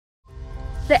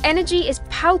The energy is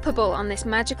palpable on this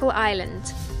magical island,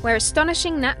 where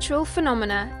astonishing natural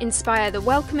phenomena inspire the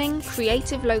welcoming,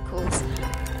 creative locals.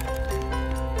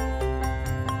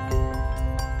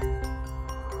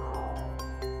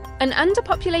 An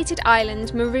underpopulated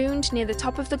island marooned near the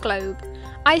top of the globe,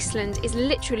 Iceland is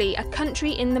literally a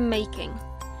country in the making.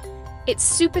 Its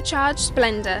supercharged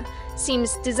splendour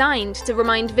seems designed to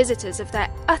remind visitors of their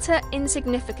utter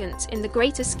insignificance in the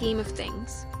greater scheme of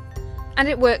things. And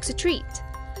it works a treat.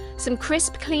 Some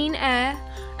crisp, clean air,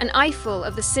 an eyeful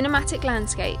of the cinematic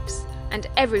landscapes, and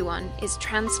everyone is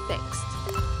transfixed.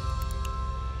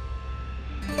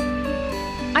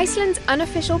 Iceland's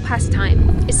unofficial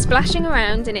pastime is splashing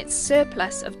around in its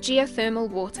surplus of geothermal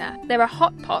water. There are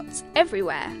hot pots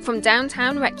everywhere, from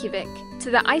downtown Reykjavik to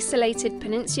the isolated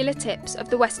peninsular tips of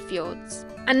the West Fjords.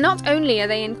 And not only are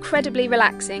they incredibly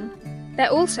relaxing, they're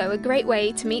also a great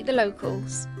way to meet the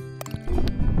locals.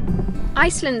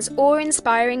 Iceland's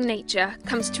awe-inspiring nature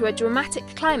comes to a dramatic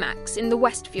climax in the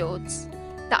West Fjords,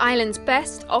 the island's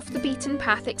best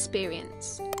off-the-beaten-path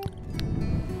experience.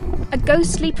 A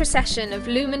ghostly procession of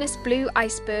luminous blue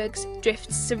icebergs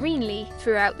drifts serenely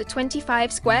throughout the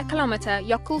 25-square-kilometre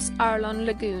Jökulsárlón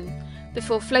lagoon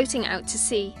before floating out to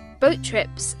sea. Boat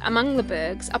trips among the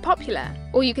bergs are popular,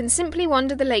 or you can simply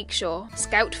wander the lakeshore,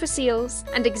 scout for seals,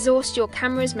 and exhaust your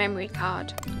camera's memory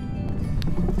card.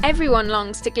 Everyone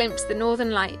longs to glimpse the Northern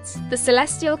Lights, the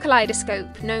celestial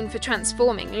kaleidoscope known for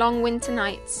transforming long winter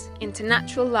nights into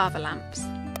natural lava lamps.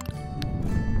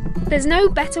 There's no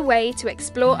better way to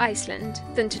explore Iceland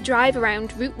than to drive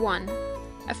around Route 1,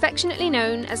 affectionately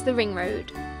known as the Ring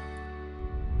Road.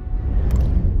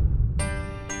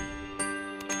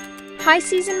 High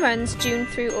season runs June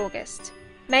through August.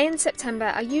 May and September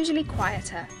are usually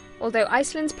quieter, although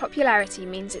Iceland's popularity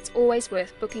means it's always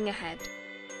worth booking ahead.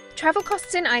 Travel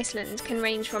costs in Iceland can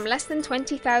range from less than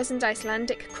 20,000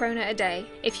 Icelandic krona a day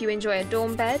if you enjoy a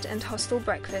dorm bed and hostel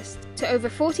breakfast, to over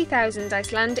 40,000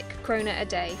 Icelandic krona a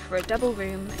day for a double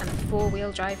room and a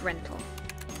four-wheel drive rental.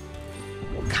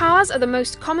 Cars are the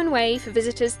most common way for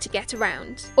visitors to get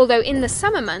around, although in the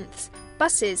summer months,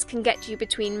 buses can get you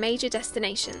between major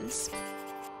destinations.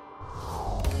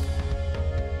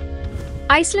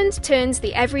 Iceland turns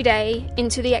the everyday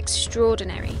into the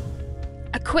extraordinary.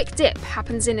 A quick dip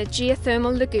happens in a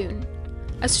geothermal lagoon,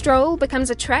 a stroll becomes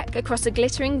a trek across a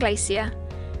glittering glacier,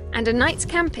 and a night's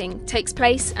camping takes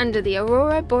place under the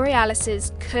Aurora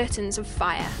Borealis's curtains of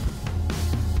fire.